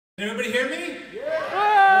Can everybody hear me?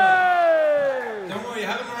 Yeah. Don't worry,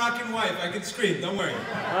 I have a Moroccan wife. I can scream, don't worry.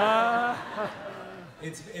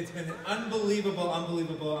 It's been unbelievable.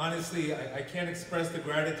 Honestly, I can't express the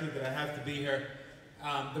gratitude that I have to be here.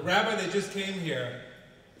 The rabbi that just came here,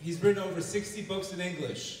 he's written over 60 books in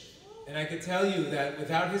English. And I can tell you that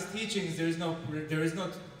without his teachings, there is no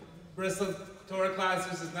Breslov Torah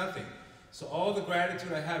classes, there's nothing. So all the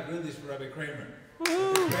gratitude I have really is for Rabbi Kramer.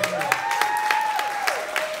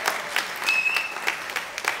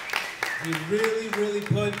 He really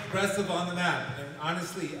put Breslov on the map. And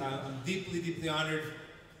honestly, I'm deeply honored.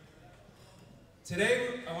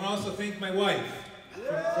 Today, I want to also thank my wife for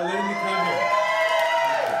letting me come here.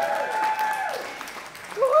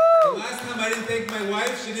 The last time I didn't thank my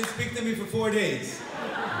wife, she didn't speak to me for 4 days.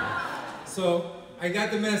 So I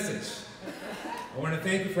got the message. I want to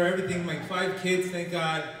thank you for everything. My 5 kids, thank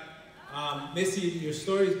God. Missy, your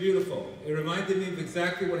story is beautiful. It reminded me of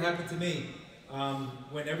exactly what happened to me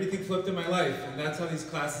when everything flipped in my life, and that's how these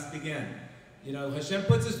classes began. You know, Hashem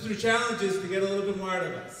puts us through challenges to get a little bit more out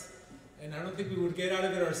of us. And I don't think we would get out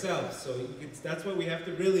of it ourselves. So that's why we have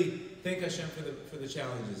to really thank Hashem for the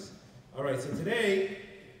challenges. All right, so today,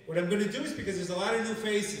 what I'm going to do is, because there's a lot of new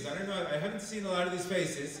faces. I don't know, I haven't seen a lot of these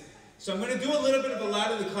faces. So I'm going to do a little bit of a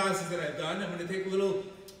lot of the classes that I've done. I'm going to take a little,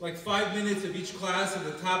 like 5 minutes of each class of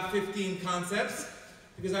the top 15 concepts,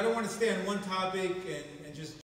 because I don't want to stay on one topic and just